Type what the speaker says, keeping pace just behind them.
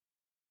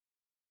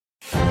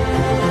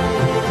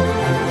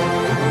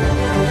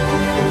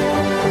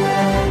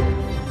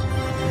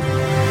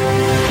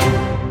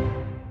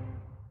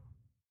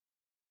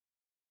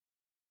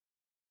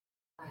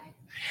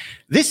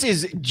This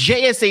is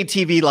JSA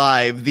TV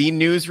Live, the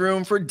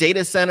newsroom for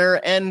data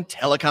center and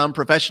telecom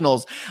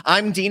professionals.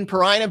 I'm Dean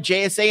Perrine of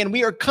JSA, and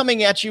we are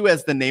coming at you,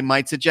 as the name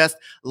might suggest,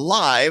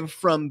 live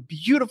from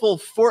beautiful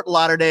Fort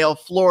Lauderdale,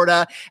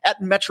 Florida at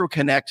Metro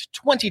Connect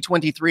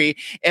 2023.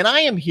 And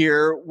I am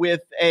here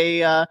with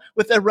a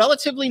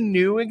relatively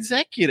new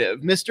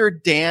executive, Mr.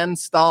 Dan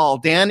Stoll.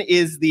 Dan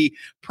is the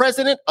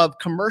president of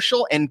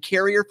commercial and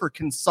carrier for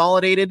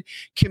Consolidated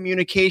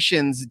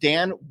Communications.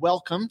 Dan,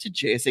 welcome to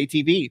JSA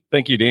TV.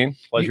 Thank you, Dean.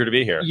 Pleasure to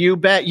be here. You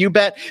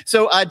bet.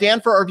 So, Dan,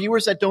 for our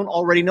viewers that don't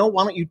already know,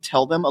 why don't you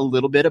tell them a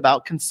little bit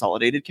about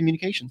Consolidated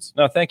Communications?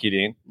 No, thank you,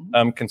 Dean.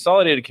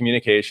 Consolidated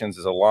Communications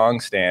is a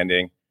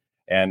long-standing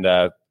and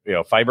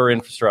fiber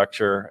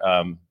infrastructure,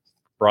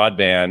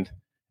 broadband,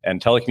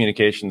 and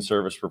telecommunications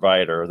service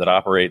provider that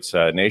operates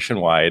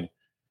nationwide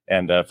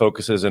and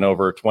focuses in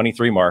over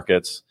 23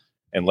 markets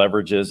and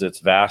leverages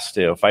its vast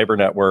fiber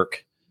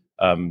network,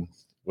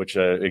 which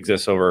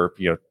exists over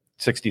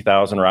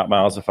 60,000 route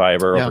miles of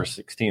fiber, over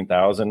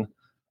 16,000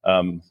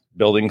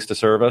 buildings to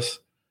service,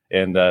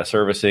 and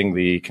servicing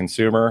the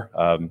consumer,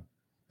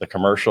 the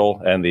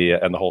commercial, and the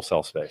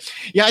wholesale space.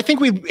 Yeah, I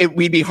think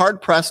we'd be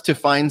hard pressed to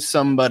find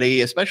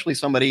somebody, especially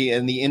somebody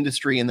in the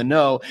industry in the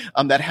know,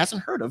 that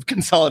hasn't heard of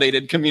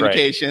Consolidated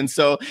Communications.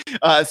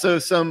 Right. So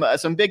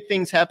some big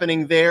things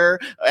happening there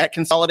at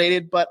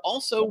Consolidated, but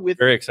also with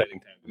very exciting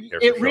time.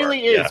 It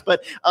really is, yeah.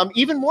 But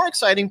even more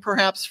exciting,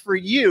 perhaps for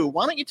you.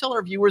 Why don't you tell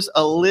our viewers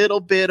a little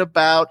bit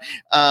about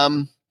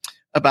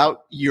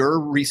your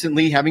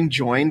recently having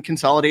joined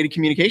Consolidated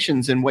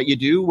Communications and what you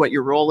do, what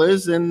your role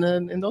is, and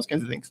those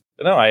kinds of things.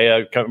 No,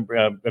 I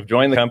have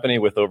joined the company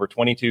with over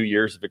 22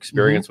 years of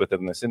experience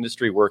within this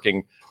industry,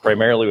 working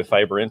primarily with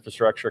fiber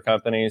infrastructure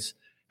companies.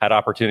 Had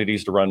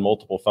opportunities to run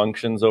multiple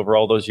functions over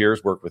all those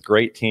years, worked with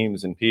great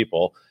teams and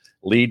people,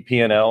 lead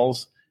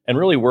P&Ls, and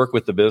really work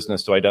with the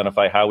business to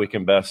identify how we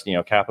can best,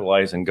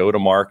 capitalize and go to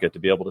market to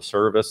be able to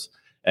service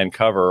and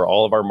cover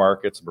all of our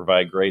markets and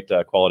provide great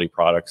quality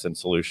products and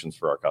solutions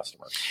for our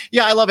customers.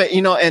 Yeah, I love it.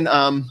 And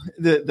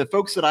the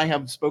folks that I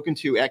have spoken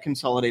to at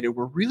Consolidated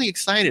were really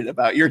excited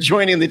about your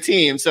joining the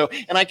team. So,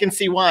 and I can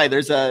see why.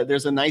 There's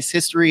a nice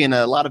history and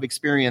a lot of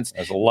experience.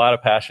 There's a lot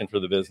of passion for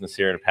the business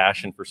here and a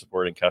passion for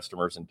supporting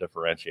customers and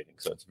differentiating.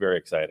 So it's very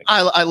exciting.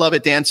 I love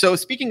it, Dan. So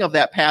speaking of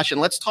that passion,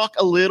 let's talk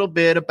a little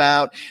bit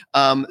about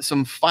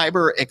some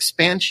fiber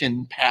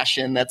expansion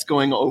passion that's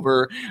going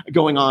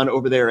on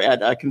over there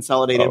at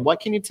Consolidated. What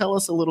can you tell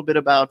us a little bit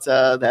about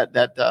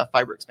that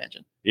fiber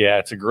expansion? Yeah,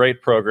 it's a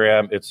great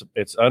program.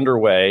 It's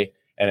underway,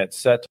 and it's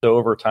set to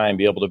over time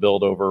be able to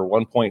build over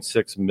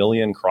 1.6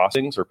 million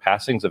crossings or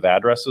passings of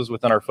addresses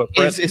within our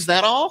footprint. Is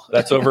that all?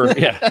 That's over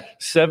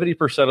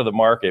 70% of the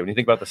market. When you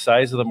think about the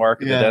size of the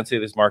market, the density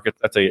of this market,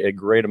 that's a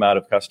great amount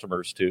of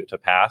customers to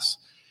pass,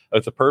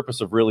 with the purpose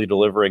of really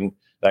delivering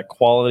that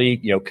quality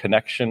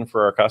connection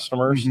for our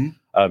customers,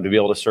 to be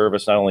able to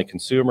service not only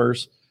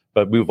consumers,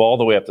 but move all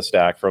the way up the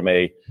stack from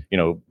a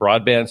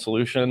broadband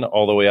solution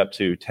all the way up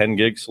to 10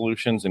 gig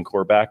solutions and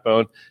core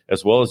backbone,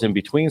 as well as in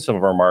between some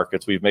of our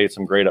markets. We've made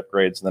some great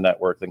upgrades in the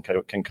network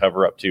that can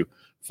cover up to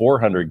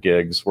 400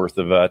 gigs worth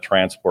of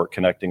transport,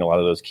 connecting a lot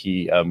of those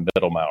key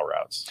middle mile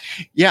routes.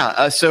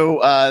 Yeah.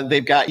 So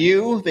they've got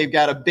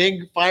a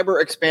big fiber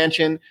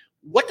expansion.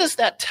 What does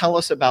that tell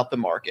us about the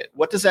market?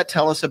 What does that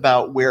tell us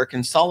about where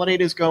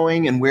Consolidate is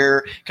going and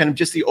where kind of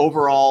just the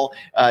overall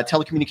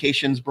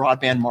telecommunications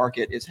broadband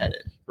market is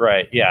headed?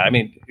 Right. Yeah. I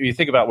mean, you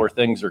think about where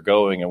things are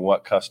going and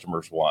what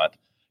customers want.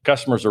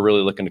 Customers are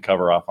really looking to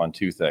cover off on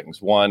two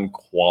things. One,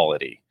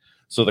 quality.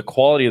 So the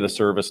quality of the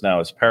service now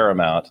is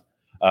paramount.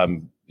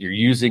 You're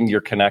using your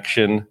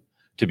connection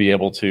to be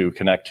able to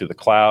connect to the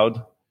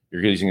cloud.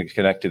 You're using it to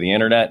connect to the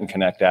internet and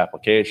connect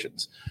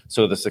applications.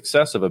 So the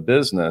success of a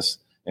business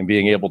and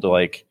being able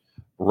to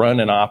run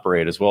and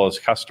operate, as well as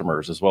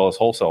customers, as well as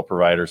wholesale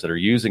providers that are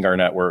using our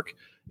network,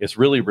 is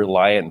really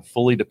reliant and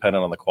fully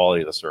dependent on the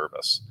quality of the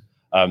service.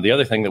 The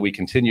other thing that we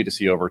continue to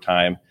see over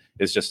time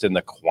is just in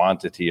the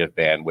quantity of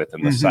bandwidth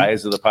and the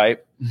size of the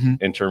pipe,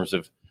 in terms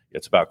of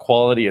it's about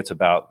quality, it's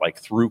about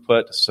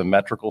throughput,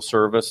 symmetrical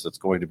service that's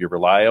going to be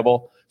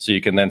reliable, so you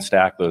can then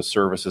stack those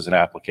services and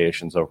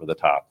applications over the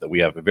top. That we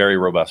have a very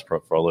robust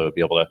portfolio to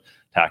be able to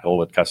tackle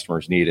what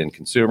customers need in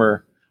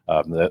consumer,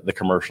 the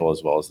commercial,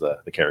 as well as the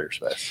carrier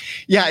space.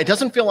 Yeah, it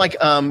doesn't feel like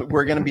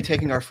we're going to be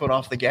taking our foot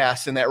off the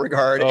gas in that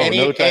regard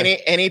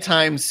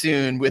anytime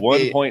soon. With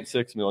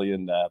 1.6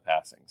 million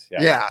passings.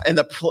 Yeah, and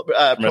the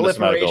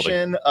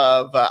proliferation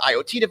of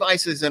IoT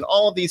devices and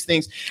all of these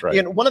things. Right.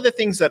 And one of the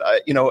things that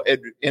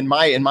in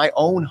my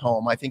own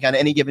home, I think on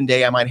any given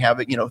day I might have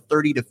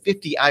 30 to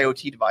 50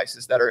 IoT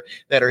devices that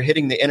are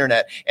hitting the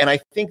internet, and I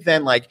think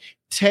then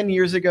 10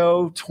 years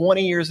ago,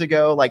 20 years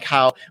ago, like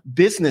how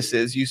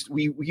businesses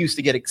we used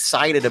to get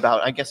excited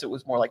about, I guess it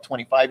was more like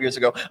 25 years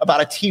ago, about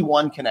a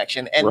T1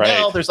 connection. And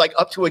now there's like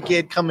up to a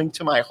gig coming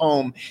to my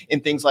home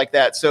and things like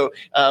that. So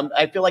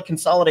I feel like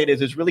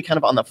Consolidated is really kind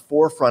of on the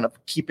forefront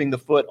of keeping the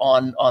foot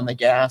on the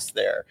gas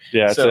there.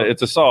 Yeah, so,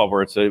 it's a solve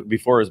where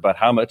before it was about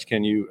how much do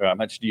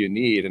you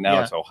need, and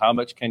now it's how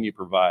much can you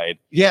provide?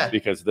 Yeah,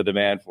 because the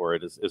demand for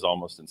it is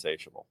almost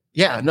insatiable.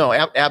 Yeah, no,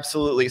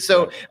 absolutely.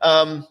 So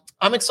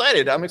I'm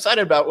excited. I'm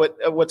excited about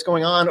what's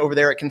going on over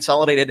there at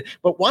Consolidated.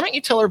 But why don't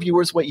you tell our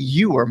viewers what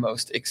you are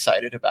most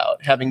excited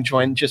about, having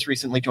just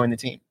recently joined the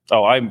team?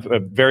 Oh, I'm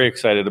very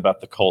excited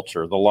about the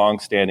culture, the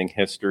long-standing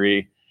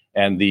history,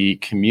 and the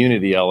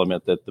community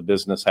element that the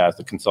business has,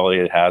 the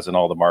Consolidated has in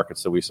all the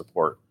markets that we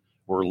support.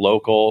 We're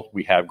local.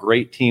 We have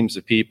great teams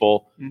of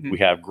people. Mm-hmm. We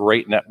have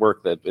great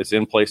network that is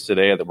in place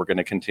today that we're going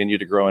to continue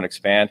to grow and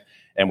expand.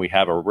 And we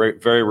have a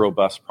very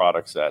robust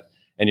product set.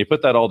 And you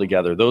put that all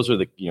together, those are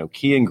the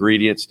key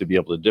ingredients to be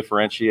able to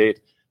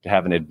differentiate, to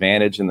have an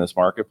advantage in this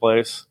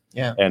marketplace,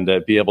 and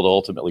to be able to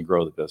ultimately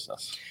grow the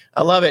business.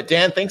 I love it.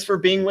 Dan, thanks for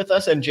being with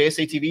us on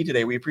JSA TV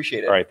today. We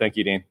appreciate it. All right. Thank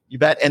you, Dean. You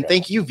bet. And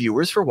thank you,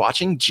 viewers, for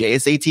watching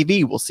JSA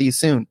TV. We'll see you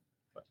soon.